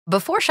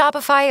Before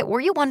Shopify,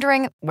 were you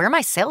wondering, where are my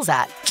sales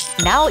at?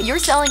 Now you're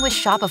selling with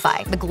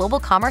Shopify, the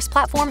global commerce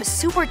platform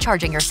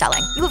supercharging your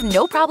selling. You have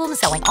no problem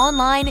selling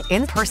online,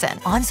 in person,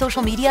 on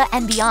social media,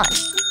 and beyond.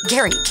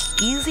 Gary,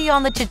 easy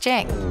on the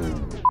cha-ching.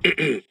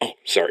 Oh,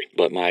 sorry,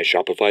 but my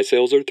Shopify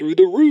sales are through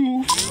the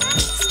roof.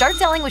 Start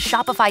selling with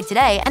Shopify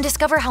today and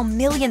discover how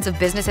millions of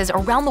businesses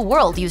around the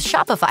world use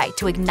Shopify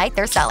to ignite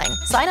their selling.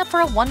 Sign up for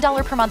a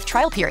 $1 per month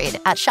trial period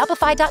at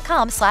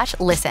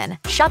shopify.com/listen.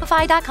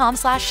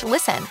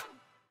 Shopify.com/listen.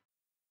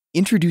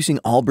 Introducing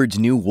Allbirds'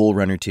 new Wool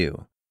Runner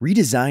 2,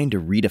 redesigned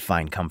to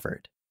redefine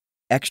comfort.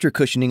 Extra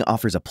cushioning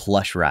offers a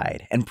plush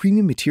ride, and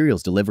premium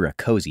materials deliver a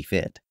cozy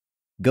fit.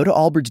 Go to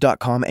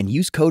allbirds.com and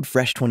use code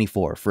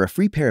FRESH24 for a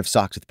free pair of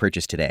socks with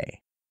purchase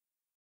today.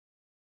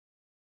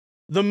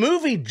 The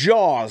movie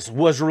Jaws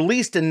was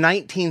released in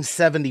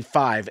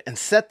 1975 and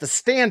set the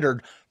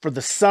standard for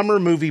the summer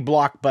movie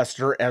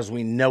blockbuster as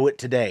we know it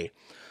today,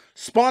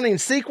 spawning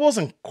sequels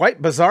and,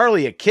 quite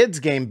bizarrely, a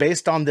kids game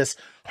based on this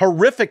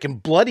horrific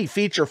and bloody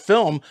feature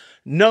film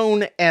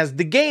known as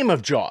The Game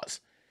of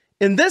Jaws.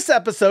 In this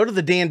episode of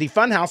the Dandy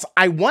Funhouse,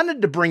 I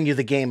wanted to bring you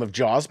The Game of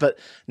Jaws, but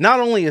not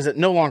only is it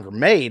no longer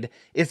made,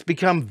 it's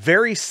become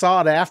very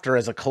sought after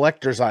as a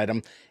collector's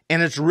item,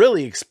 and it's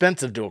really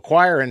expensive to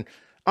acquire, and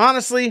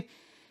honestly,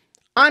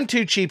 I'm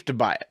too cheap to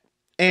buy it.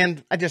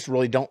 And I just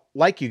really don't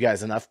like you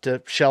guys enough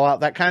to shell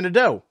out that kind of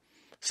dough.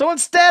 So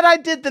instead, I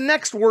did the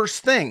next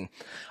worst thing.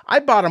 I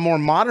bought a more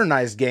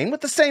modernized game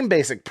with the same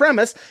basic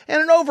premise and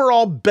an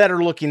overall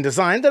better looking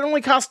design that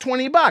only cost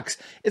 $20.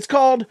 It's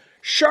called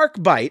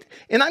Shark Bite,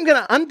 and I'm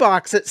going to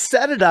unbox it,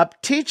 set it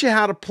up, teach you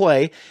how to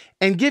play,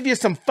 and give you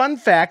some fun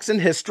facts and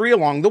history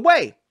along the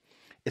way.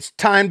 It's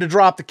time to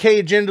drop the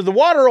cage into the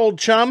water, old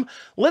chum.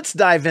 Let's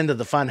dive into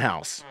the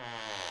funhouse.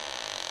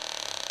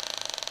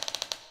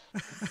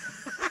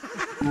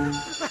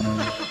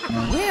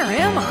 Where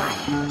am I?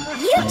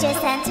 You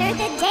just entered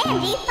the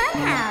Dandy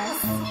Funhouse.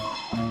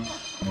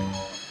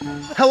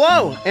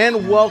 Hello,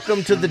 and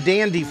welcome to the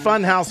Dandy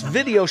Funhouse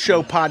video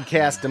show,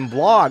 podcast, and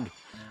blog.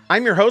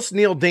 I'm your host,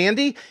 Neil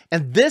Dandy,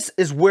 and this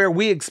is where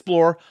we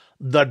explore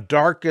the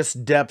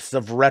darkest depths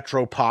of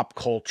retro pop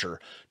culture,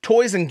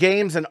 toys and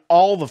games, and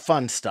all the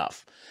fun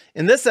stuff.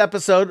 In this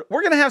episode,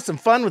 we're going to have some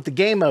fun with the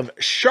game of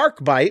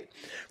Shark Bite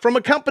from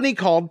a company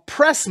called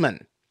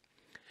Pressman.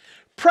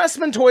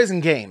 Pressman Toys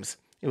and Games.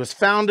 It was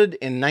founded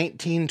in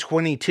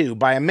 1922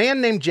 by a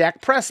man named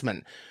Jack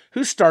Pressman,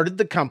 who started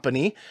the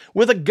company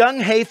with a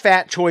gung-hey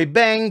fat choy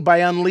bang by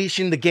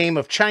unleashing the game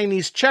of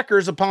Chinese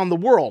checkers upon the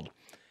world.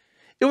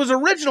 It was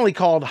originally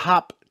called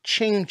Hop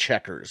Ching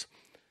Checkers.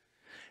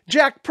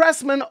 Jack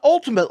Pressman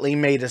ultimately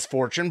made his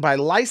fortune by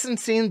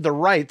licensing the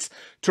rights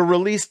to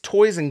release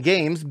toys and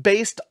games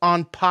based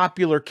on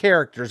popular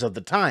characters of the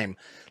time,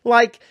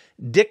 like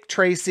Dick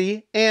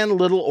Tracy and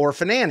Little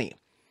Orphan Annie.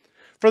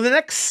 For the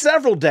next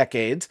several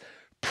decades,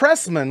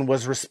 Pressman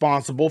was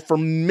responsible for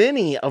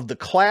many of the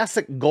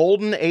classic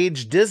Golden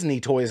Age Disney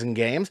toys and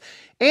games,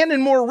 and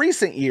in more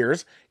recent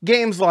years,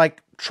 games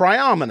like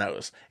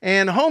Triominoes,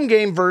 and home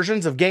game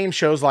versions of game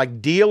shows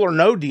like Deal or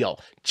No Deal,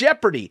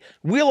 Jeopardy,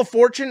 Wheel of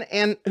Fortune,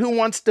 and Who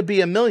Wants to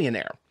Be a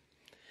Millionaire.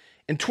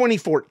 In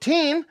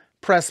 2014,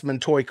 Pressman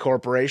Toy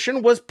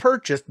Corporation was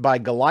purchased by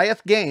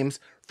Goliath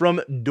Games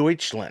from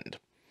Deutschland.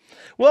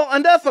 Well,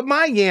 enough of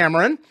my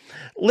yammering.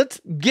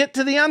 Let's get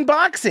to the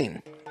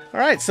unboxing. All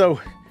right, so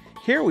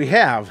here we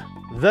have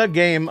the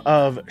game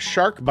of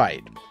Shark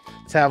Bite.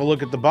 Let's have a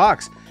look at the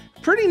box.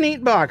 Pretty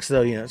neat box,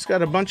 though. You know, it's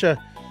got a bunch of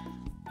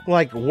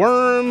like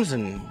worms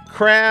and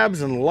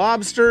crabs and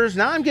lobsters.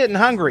 Now I'm getting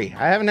hungry.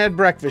 I haven't had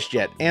breakfast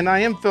yet, and I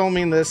am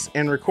filming this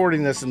and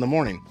recording this in the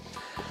morning.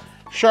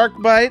 Shark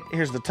Bite,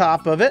 here's the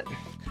top of it.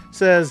 It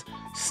says,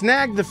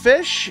 snag the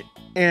fish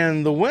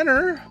and the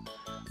winner,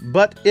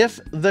 but if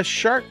the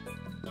shark...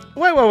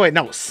 Wait,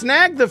 no.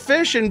 Snag the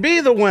fish and be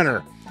the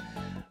winner.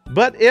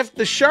 But if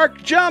the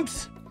shark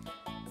jumps,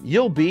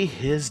 you'll be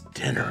his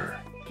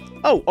dinner.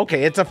 Oh,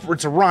 okay, it's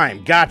a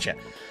rhyme. Gotcha.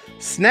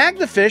 Snag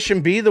the fish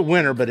and be the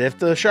winner, but if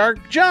the shark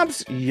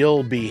jumps,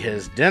 you'll be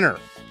his dinner.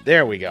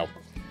 There we go.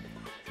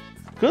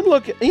 Good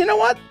look. You know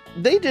what?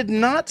 They did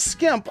not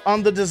skimp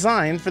on the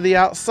design for the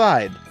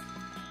outside.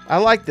 I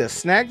like this.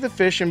 Snag the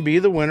fish and be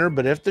the winner,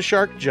 but if the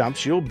shark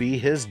jumps, you'll be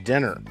his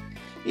dinner.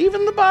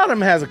 Even the bottom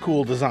has a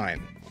cool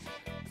design.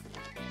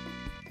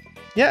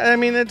 Yeah, I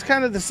mean, it's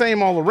kind of the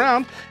same all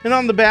around. And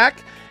on the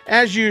back,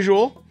 as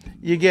usual,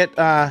 you get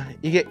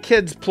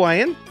kids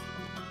playing.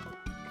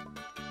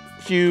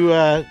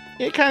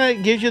 It kind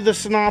of gives you the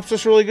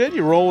synopsis really good.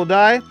 You roll a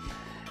die,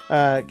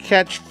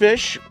 catch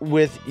fish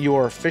with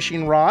your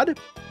fishing rod.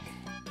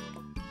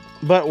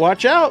 But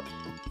watch out.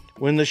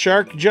 When the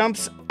shark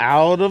jumps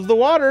out of the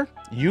water,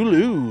 you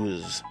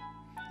lose.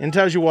 And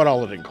tells you what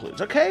all it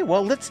includes. Okay,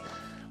 well, let's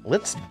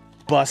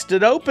bust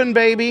it open,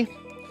 baby.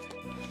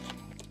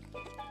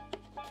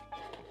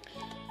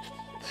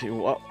 See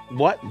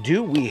what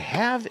do we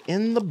have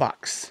in the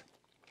box?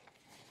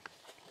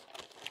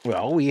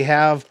 Well, we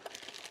have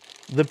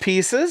the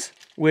pieces,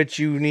 which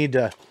you need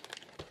to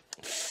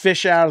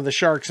fish out of the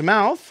shark's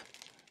mouth.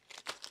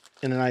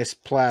 in a nice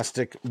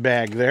plastic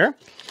bag there.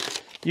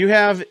 You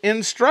have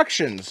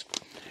instructions.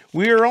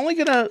 We are only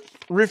going to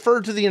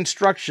refer to the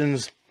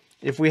instructions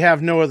if we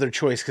have no other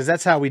choice, because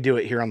that's how we do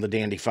it here on the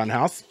Dandy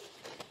Funhouse.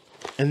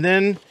 And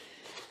then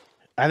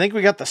I think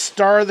we got the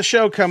star of the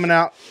show coming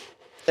out.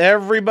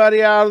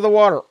 Everybody out of the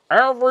water.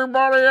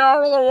 Everybody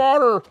out of the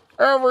water.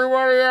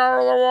 Everybody out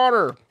of the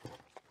water.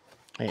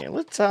 Hey,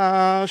 let's,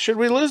 should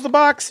we lose the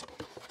box?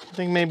 I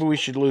think maybe we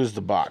should lose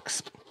the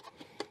box.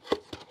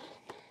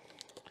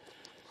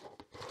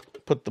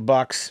 Put the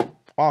box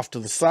off to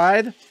the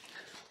side.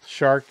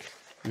 Shark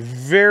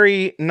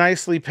very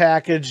nicely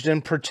packaged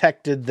and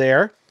protected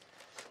there.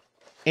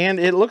 And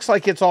it looks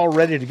like it's all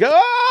ready to go.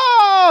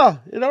 Oh!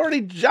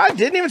 I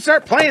didn't even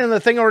start playing and the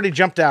thing already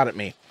jumped out at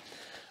me.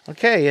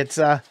 Okay, it's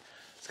got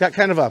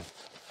kind of a,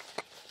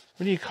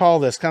 what do you call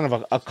this? Kind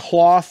of a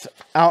cloth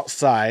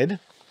outside.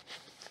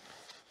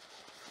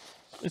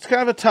 It's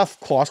kind of a tough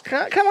cloth,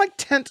 kind of like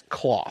tent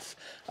cloth,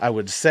 I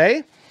would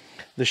say.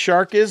 The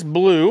shark is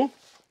blue.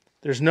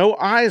 There's no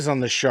eyes on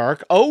the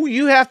shark. Oh,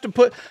 you have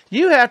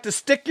to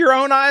stick your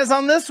own eyes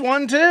on this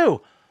one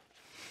too.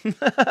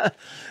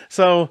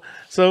 So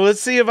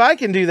let's see if I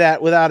can do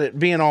that without it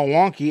being all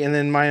wonky. And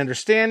then my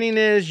understanding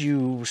is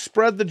you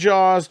spread the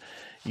jaws,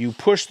 you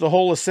push the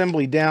whole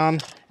assembly down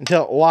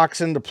until it locks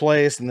into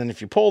place. And then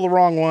if you pull the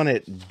wrong one,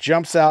 it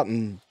jumps out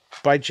and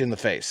bites you in the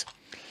face.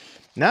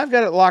 Now I've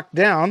got it locked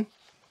down.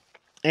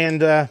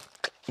 And,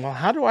 well,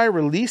 how do I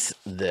release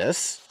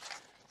this?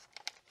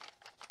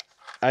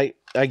 I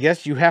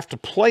guess you have to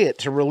play it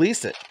to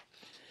release it.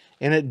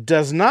 And it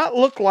does not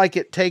look like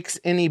it takes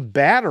any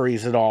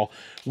batteries at all,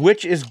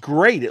 which is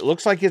great. It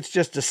looks like it's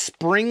just a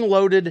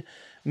spring-loaded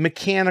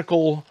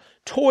mechanical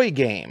toy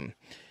game.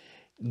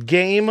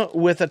 Game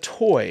with a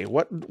toy.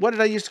 What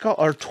did I used to call it?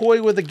 Or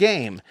toy with a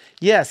game.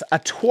 Yes, a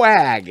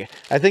twag.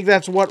 I think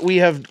that's what we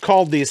have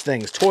called these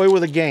things. Toy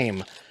with a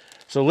game.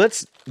 So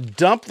let's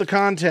dump the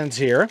contents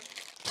here.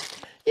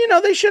 You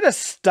know, they should have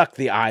stuck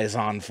the eyes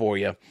on for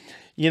you.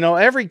 You know,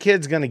 every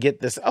kid's going to get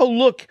this. Oh,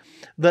 look,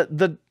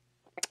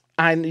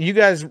 you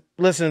guys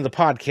listening to the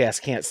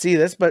podcast can't see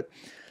this, but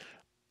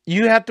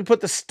you have to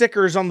put the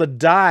stickers on the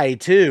die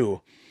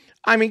too.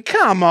 I mean,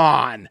 come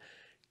on.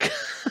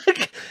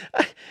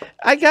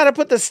 I got to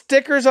put the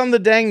stickers on the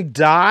dang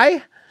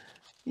die?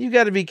 You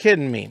got to be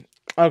kidding me.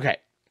 Okay,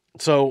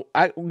 so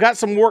I got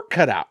some work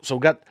cut out. So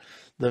we got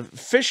the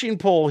fishing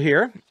pole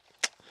here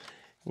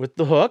with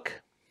the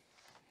hook.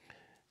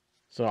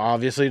 So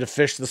obviously to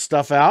fish the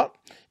stuff out,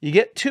 you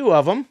get 2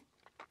 of them.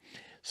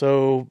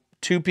 So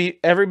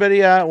everybody,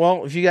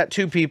 well, if you got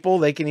 2 people,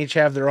 they can each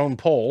have their own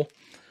pole,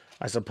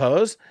 I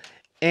suppose.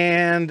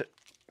 And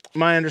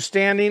my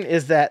understanding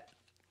is that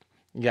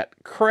you got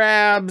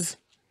crabs.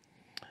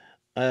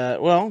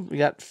 Well, we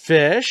got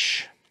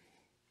fish.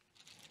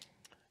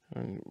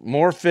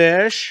 More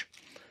fish.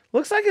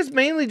 Looks like it's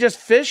mainly just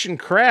fish and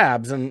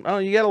crabs. And, oh,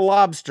 you got a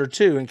lobster,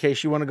 too, in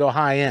case you want to go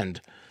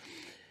high-end.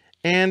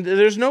 And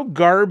there's no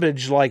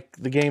garbage like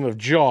the game of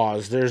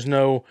Jaws. There's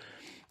no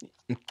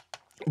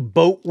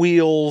boat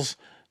wheels.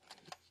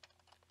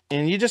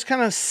 And you just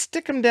kind of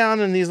stick them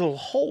down in these little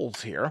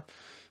holes here.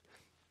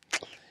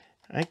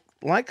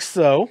 Like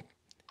so.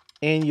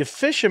 And you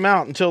fish them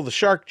out until the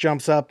shark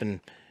jumps up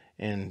and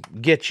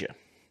gets you.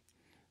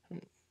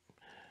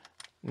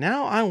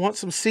 Now I want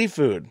some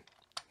seafood.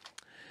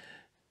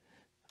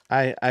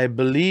 I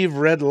believe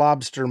red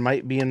lobster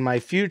might be in my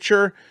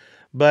future,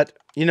 but,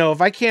 you know, if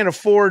I can't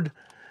afford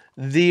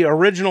the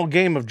original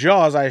game of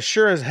Jaws, I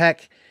sure as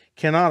heck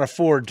cannot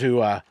afford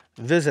to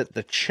visit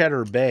the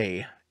Cheddar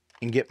Bay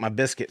and get my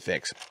biscuit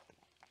fix.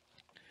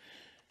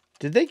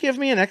 Did they give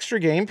me an extra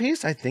game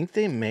piece? I think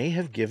they may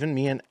have given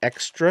me an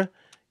extra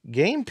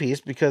game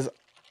piece because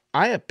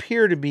I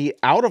appear to be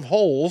out of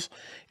holes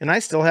and I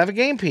still have a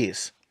game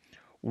piece.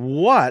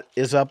 What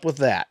is up with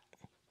that?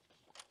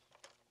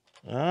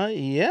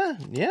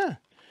 Yeah.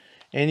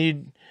 And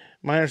you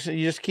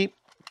just keep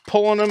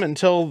pulling them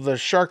until the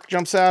shark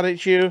jumps out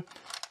at you.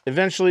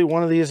 Eventually,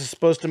 one of these is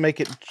supposed to make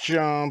it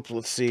jump.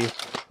 Let's see.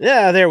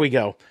 Yeah, there we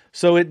go.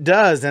 So it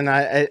does, and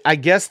I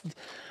guess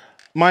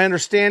my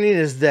understanding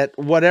is that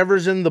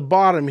whatever's in the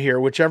bottom here,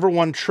 whichever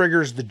one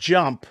triggers the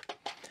jump,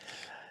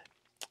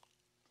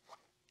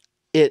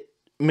 it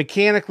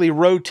mechanically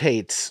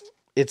rotates.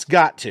 It's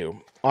got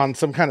to on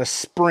some kind of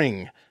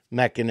spring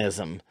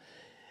mechanism.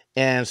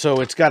 And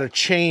so it's got to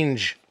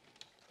change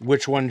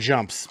which one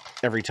jumps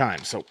every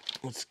time. So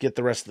let's get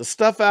the rest of the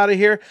stuff out of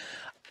here.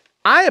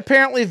 I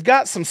apparently have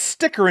got some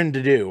stickering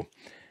to do.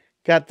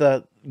 Got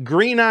the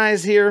green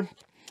eyes here.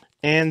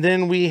 And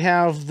then we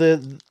have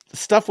the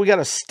stuff we got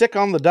to stick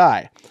on the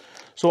die.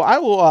 So I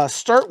will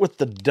start with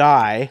the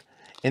die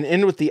and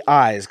end with the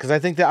eyes, because I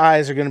think the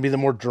eyes are going to be the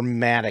more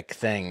dramatic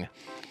thing.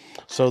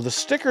 So the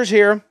stickers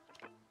here.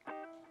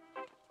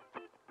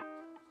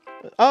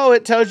 Oh,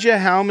 it tells you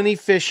how many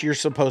fish you're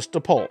supposed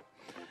to pull.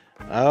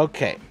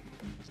 Okay.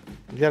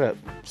 You got a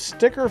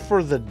sticker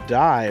for the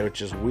die,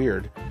 which is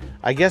weird.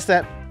 I guess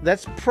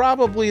that's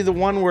probably the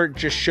one where it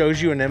just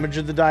shows you an image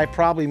of the die.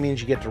 Probably means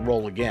you get to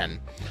roll again.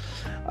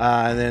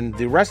 And then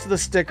the rest of the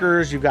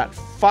stickers, you've got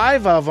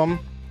 5 of them.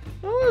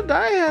 Oh, the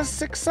die has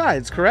 6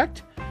 sides,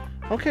 correct?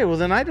 Okay, well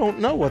then I don't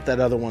know what that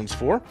other one's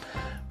for.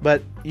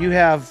 But you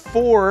have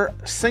 4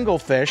 single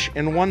fish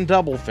and 1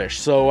 double fish.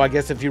 So I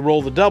guess if you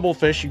roll the double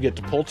fish, you get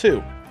to pull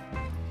 2.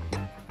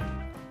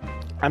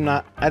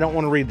 I don't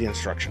want to read the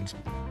instructions.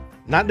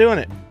 Not doing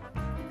it.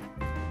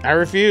 I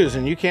refuse,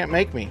 and you can't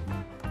make me.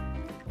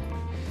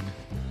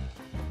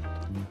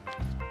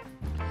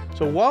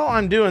 So while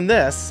I'm doing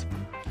this,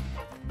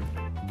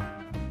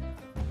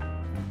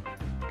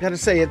 gotta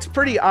say, it's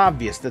pretty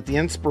obvious that the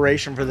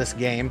inspiration for this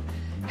game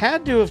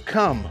had to have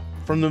come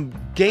from the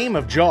game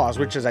of Jaws,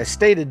 which, as I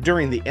stated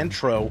during the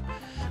intro,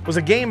 was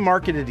a game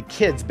marketed to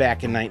kids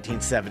back in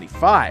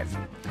 1975.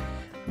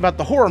 About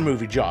the horror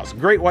movie Jaws. A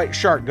great white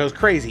shark goes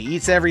crazy,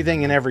 eats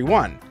everything and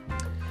everyone.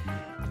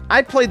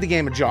 I played the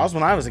game of Jaws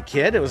when I was a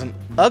kid. It was an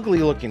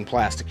ugly-looking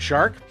plastic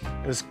shark.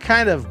 It was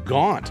kind of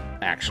gaunt,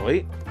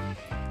 actually.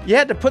 You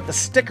had to put the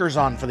stickers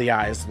on for the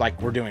eyes, like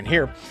we're doing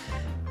here,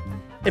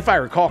 if I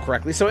recall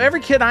correctly. So every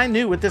kid I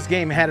knew with this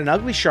game had an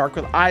ugly shark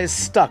with eyes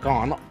stuck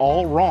on,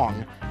 all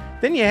wrong.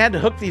 Then you had to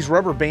hook these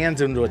rubber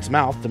bands into its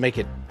mouth to make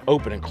it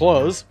open and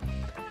close.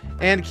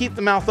 And to keep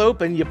the mouth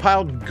open, you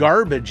piled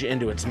garbage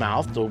into its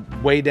mouth to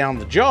weigh down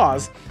the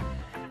jaws.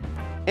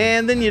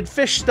 And then you'd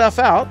fish stuff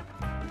out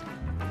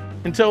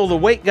until the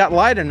weight got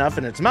light enough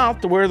in its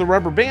mouth to where the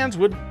rubber bands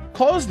would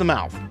close the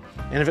mouth.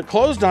 And if it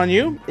closed on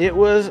you, it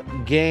was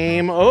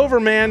game over,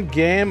 man.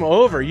 Game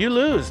over. You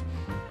lose.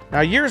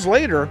 Now, years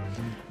later,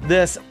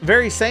 this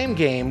very same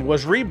game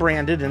was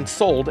rebranded and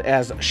sold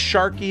as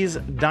Sharky's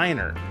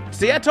Diner.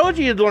 See, I told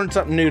you you'd learn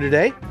something new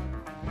today.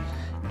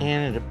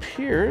 And it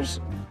appears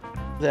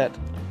that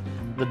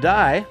the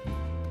die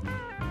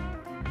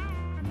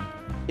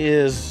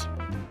is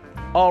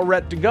all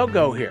ready to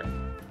go here.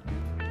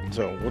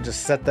 So we'll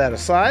just set that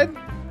aside.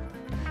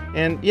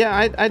 And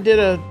yeah, I did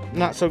a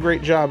not so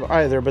great job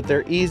either, but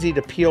they're easy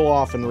to peel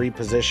off and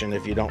reposition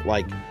if you don't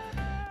like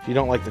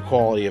the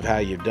quality of how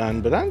you've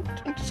done. But I'm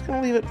just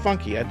gonna leave it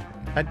funky.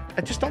 I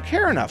just don't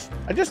care enough.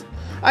 I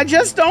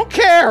just don't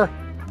care.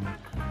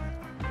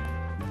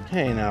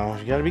 Hey, now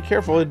you gotta be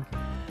careful.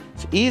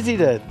 It's easy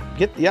to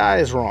get the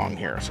eyes wrong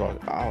here. So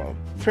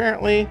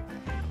apparently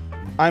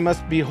I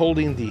must be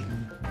holding the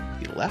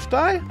left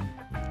eye.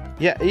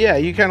 Yeah.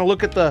 You kind of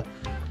look at the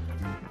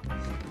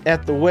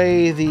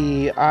way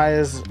the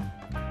eyes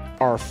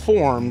are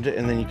formed,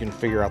 and then you can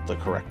figure out the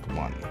correct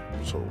one.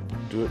 So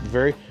do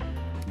it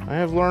I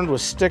have learned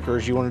with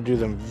stickers, you want to do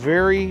them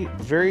very,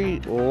 very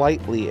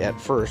lightly at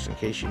first in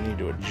case you need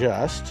to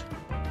adjust.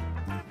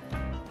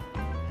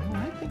 And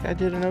I think I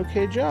did an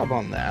okay job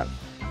on that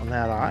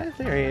eye.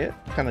 There he is,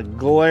 kind of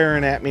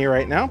glaring at me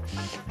right now.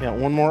 Got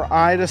one more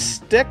eye to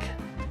stick.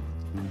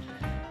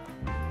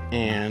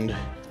 And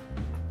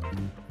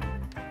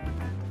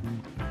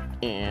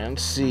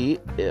see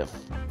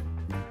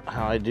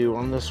how I do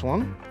on this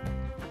one.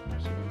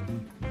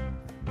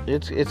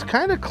 It's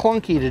kind of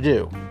clunky to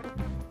do.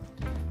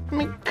 I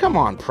mean, come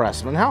on,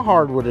 Pressman. How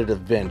hard would it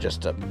have been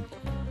just to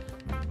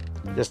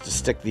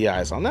stick the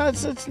eyes on? Now,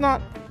 it's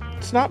not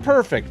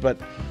perfect, but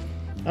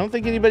I don't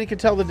think anybody could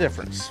tell the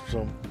difference.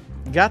 So,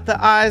 got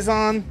the eyes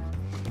on.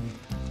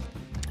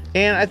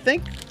 And I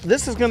think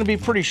this is going to be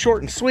pretty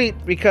short and sweet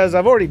because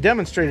I've already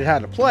demonstrated how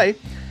to play.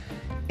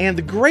 And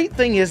the great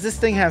thing is this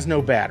thing has no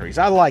batteries.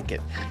 I like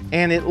it.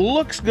 And it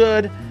looks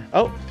good.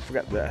 Oh,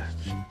 forgot the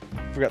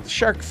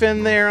shark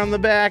fin there on the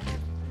back.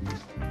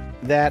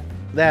 That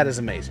is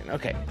amazing.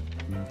 Okay.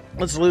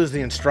 Let's lose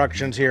the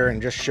instructions here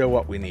and just show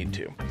what we need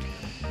to.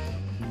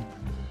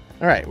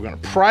 All right, we're going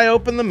to pry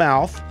open the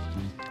mouth.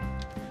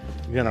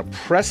 We're going to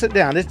press it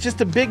down. It's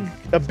just a big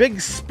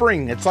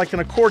spring. It's like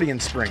an accordion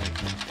spring.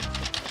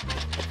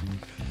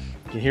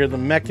 You can hear the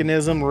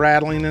mechanism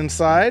rattling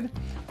inside.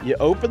 You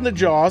open the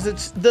jaws.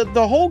 It's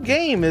the whole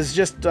game is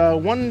just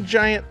one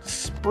giant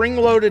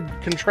spring-loaded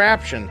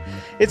contraption.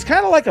 It's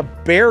kind of like a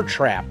bear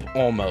trap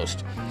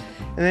almost.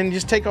 And then you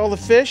just take all the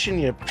fish and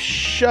you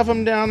shove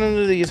them down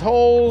into these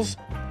holes.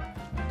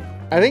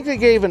 I think they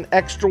gave an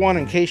extra one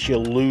in case you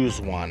lose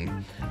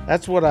one.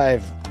 That's what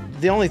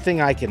the only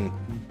thing I can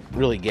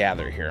really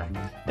gather here.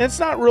 And it's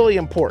not really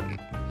important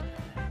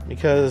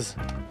because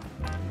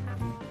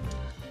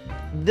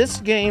this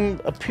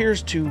game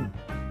appears to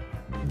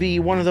be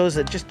one of those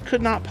that just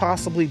could not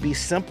possibly be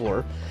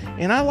simpler.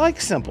 And I like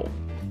simple.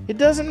 It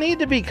doesn't need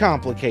to be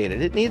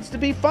complicated. It needs to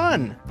be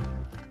fun.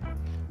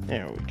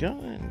 There we go.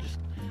 And just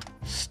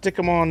stick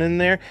them on in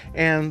there,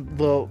 and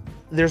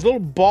there's little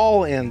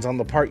ball ends on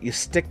the part you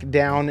stick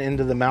down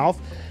into the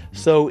mouth,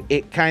 so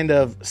it kind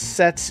of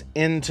sets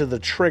into the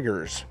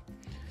triggers.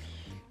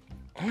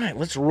 All right,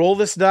 let's roll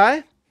this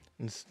die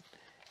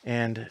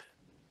and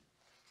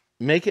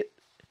make it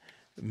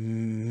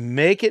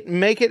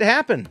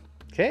happen.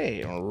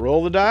 Okay, I'll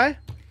roll the die.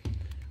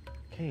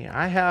 Okay,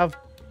 I have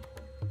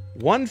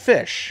one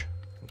fish.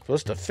 I'm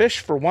supposed to fish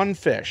for one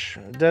fish.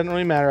 It doesn't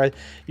really matter.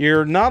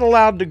 You're not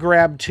allowed to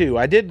grab two.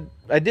 I did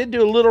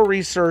do a little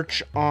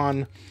research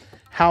on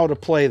how to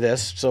play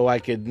this so I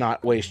could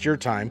not waste your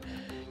time.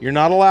 You're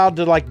not allowed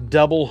to like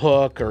double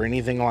hook or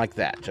anything like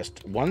that.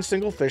 Just one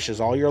single fish is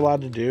all you're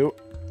allowed to do.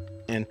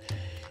 And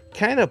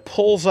kind of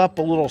pulls up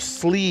a little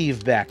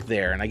sleeve back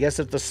there. And I guess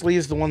if the sleeve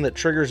is the one that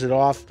triggers it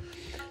off,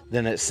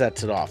 then it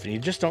sets it off. And you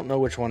just don't know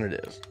which one it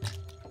is.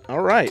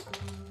 All right.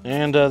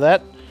 And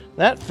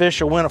that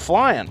fish went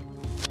a-flying.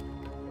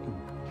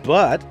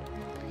 But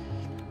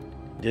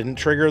didn't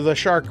trigger the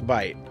shark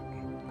bite.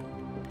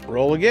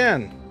 Roll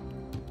again.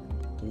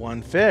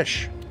 One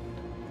fish.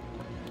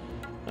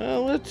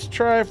 Let's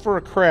try for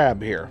a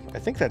crab here. I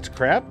think that's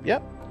crab.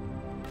 Yep.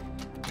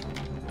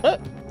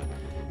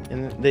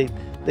 And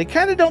they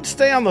kind of don't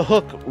stay on the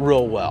hook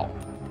real well.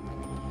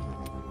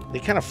 They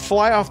kind of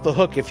fly off the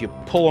hook if you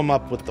pull them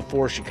up with the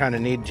force you kind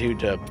of need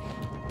to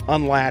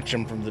unlatch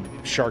them from the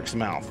shark's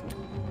mouth.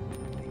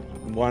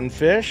 One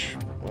fish.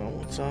 Well,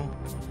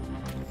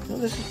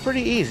 this is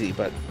pretty easy,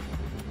 but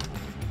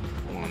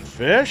one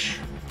fish.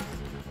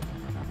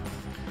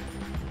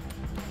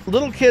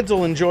 Little kids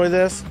will enjoy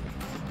this.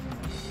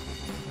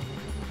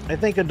 I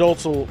think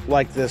adults will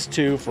like this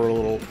too for a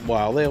little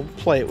while. They'll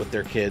play it with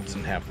their kids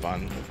and have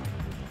fun.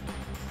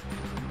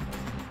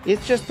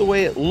 It's just the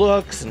way it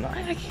looks, and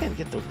I can't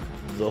get the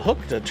hook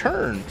to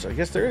turn, so I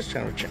guess there is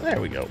kind of a chance. There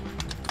we go.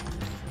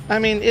 I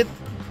mean, it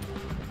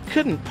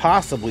couldn't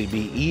possibly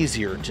be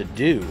easier to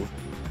do.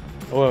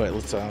 Oh, wait,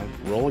 let's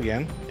roll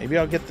again. Maybe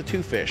I'll get the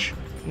two fish.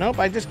 Nope,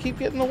 I just keep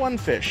getting the one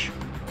fish.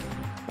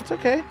 That's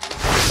okay.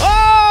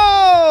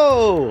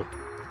 Oh!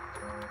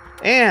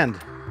 And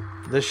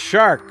the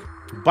shark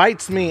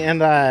bites me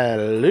and I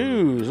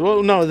lose.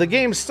 Well, no, the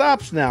game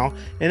stops now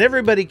and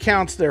everybody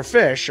counts their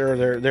fish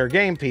or their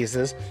game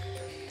pieces.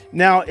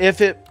 Now,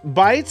 if it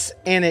bites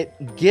and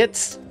it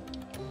gets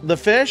the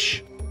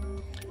fish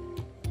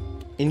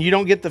and you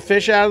don't get the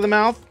fish out of the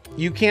mouth,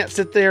 you can't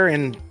sit there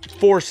and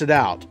force it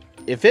out.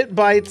 If it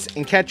bites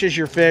and catches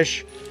your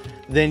fish,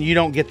 then you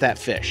don't get that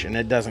fish and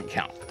it doesn't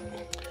count.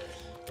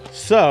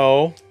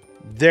 So,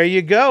 there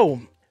you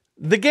go.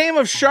 The game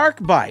of Shark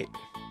Bite.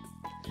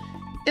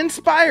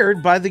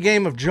 Inspired by the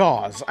game of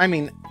Jaws. I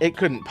mean, it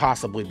couldn't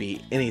possibly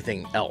be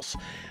anything else.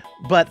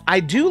 But I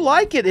do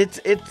like it.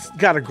 It's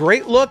got a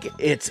great look.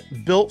 It's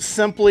built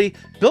simply,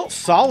 built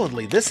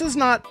solidly. This is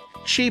not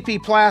cheapy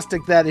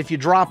plastic that if you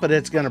drop it,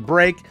 it's going to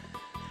break.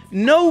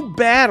 No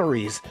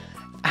batteries.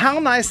 How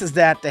nice is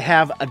that to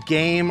have a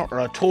game or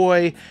a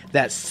toy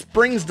that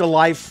springs to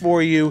life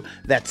for you?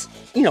 That's,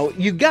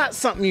 you got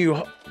something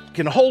you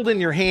can hold in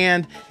your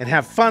hand and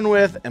have fun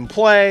with and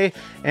play,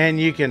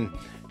 and you can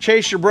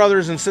chase your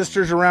brothers and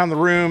sisters around the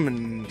room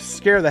and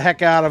scare the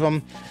heck out of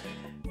them.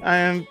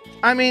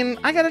 I mean,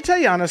 I gotta tell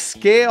you, on a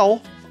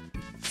scale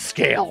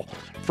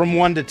from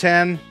 1 to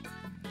 10,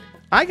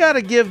 I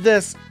gotta give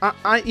this,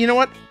 you know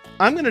what?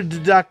 I'm gonna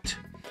deduct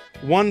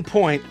 1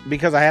 point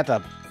because I had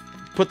to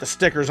put the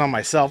stickers on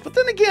myself. But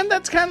then again,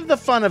 that's kind of the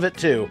fun of it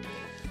too.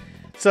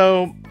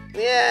 So,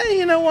 yeah,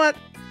 you know what?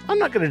 I'm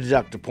not gonna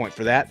deduct a point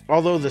for that,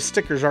 although the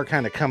stickers are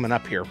kind of coming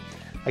up here.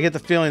 I get the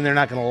feeling they're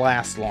not gonna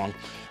last long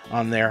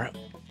on there.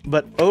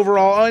 But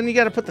overall, and you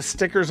got to put the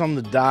stickers on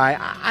the die.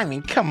 I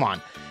mean, come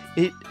on.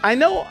 I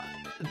know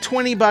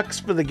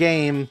 $20 for the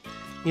game.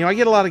 I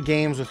get a lot of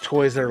games with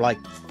toys that are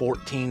like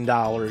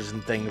 $14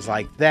 and things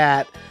like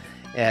that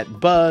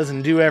at Buzz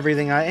and Do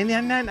Everything.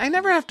 And I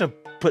never have to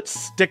put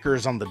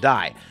stickers on the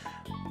die.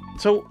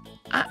 So,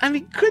 I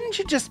mean, couldn't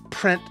you just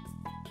print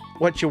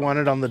what you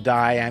wanted on the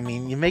die? I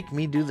mean, you make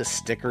me do the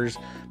stickers.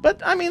 But,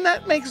 I mean,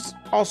 that makes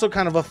also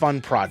kind of a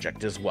fun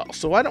project as well.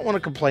 So, I don't want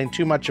to complain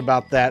too much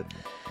about that.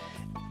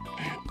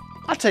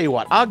 I'll tell you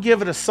what, I'll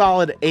give it a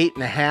solid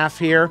 8.5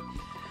 here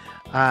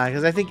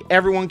because I think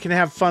everyone can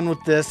have fun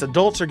with this.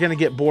 Adults are going to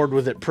get bored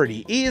with it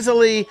pretty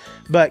easily,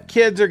 but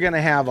kids are going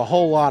to have a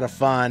whole lot of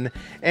fun.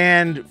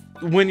 And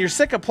when you're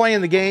sick of playing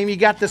the game, you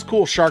got this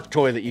cool shark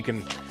toy that you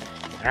can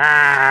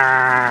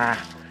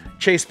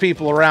chase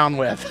people around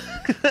with.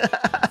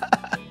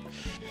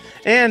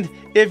 And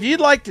if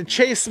you'd like to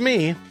chase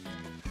me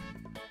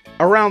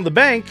around the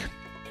bank,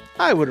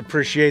 I would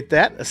appreciate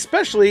that,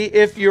 especially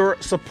if you're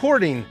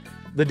supporting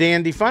the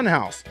Dandy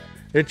Funhouse,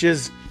 which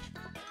is,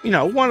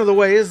 one of the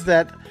ways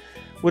that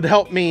would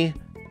help me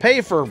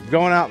pay for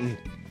going out and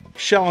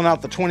shelling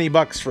out the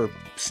 $20 for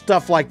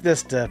stuff like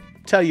this to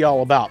tell you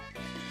all about.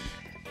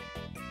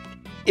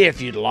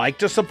 If you'd like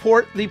to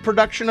support the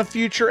production of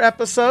future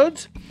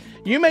episodes,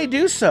 you may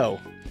do so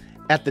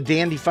at the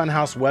Dandy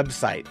Funhouse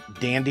website,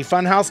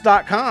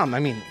 dandyfunhouse.com. I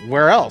mean,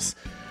 where else?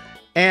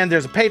 And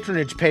there's a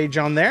patronage page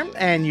on there,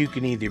 and you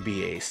can either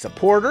be a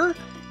supporter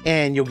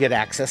and you'll get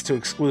access to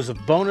exclusive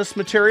bonus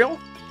material,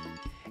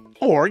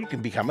 or you can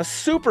become a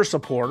super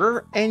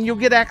supporter and you'll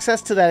get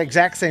access to that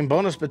exact same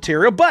bonus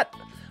material, but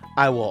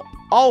I will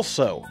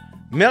also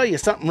mail you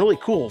something really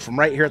cool from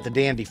right here at the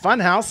Dandy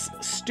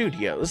Funhouse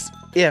Studios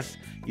if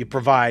you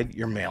provide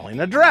your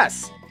mailing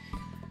address.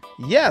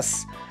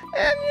 Yes,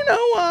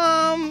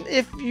 and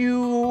if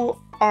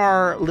you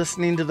are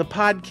listening to the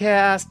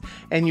podcast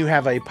and you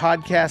have a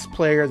podcast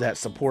player that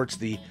supports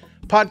the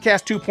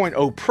Podcast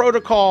 2.0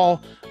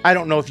 protocol, I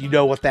don't know if you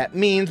know what that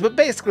means, but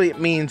basically it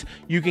means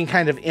you can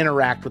kind of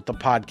interact with the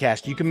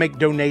podcast. You can make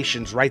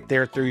donations right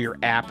there through your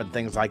app and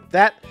things like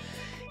that.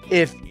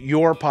 If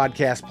your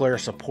podcast player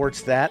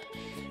supports that,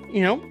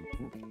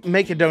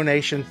 make a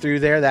donation through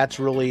there. That's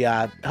really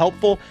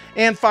helpful.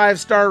 And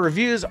 5-star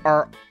reviews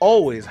are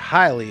always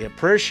highly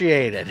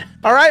appreciated.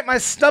 All right, my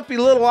stumpy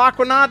little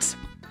aquanauts,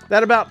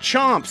 that about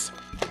chomps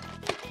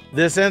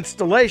this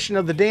installation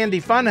of the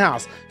Dandy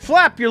Funhouse.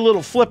 Flap your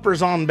little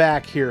flippers on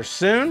back here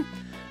soon.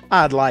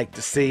 I'd like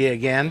to see you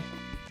again,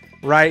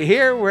 right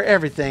here where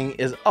everything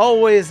is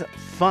always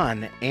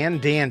fun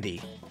and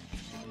dandy.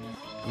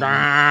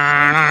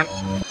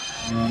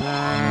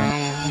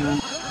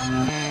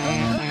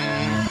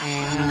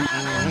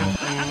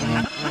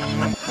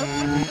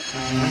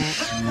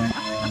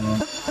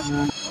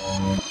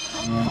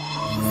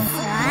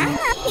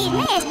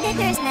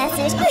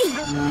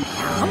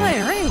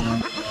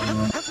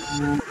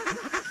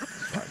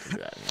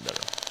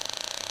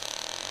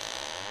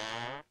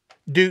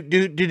 Do.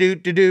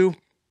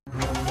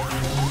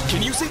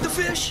 Can you see the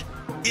fish?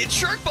 It's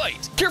Shark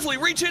Bite! Carefully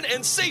reach in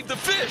and save the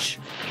fish!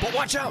 But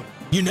watch out!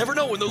 You never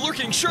know when the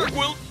lurking shark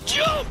will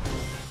jump!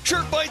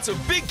 Shark Bite's a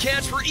big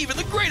catch for even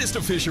the greatest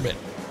of fishermen.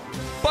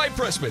 By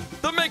Pressman,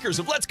 the makers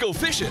of Let's Go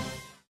Fishing.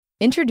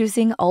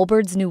 Introducing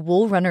Allbirds' new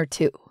Wool Runner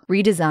 2,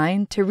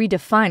 redesigned to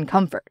redefine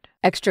comfort.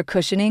 Extra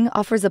cushioning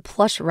offers a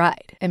plush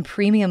ride, and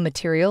premium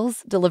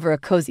materials deliver a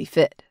cozy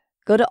fit.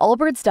 Go to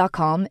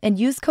allbirds.com and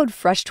use code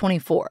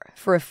FRESH24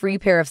 for a free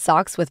pair of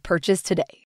socks with purchase today.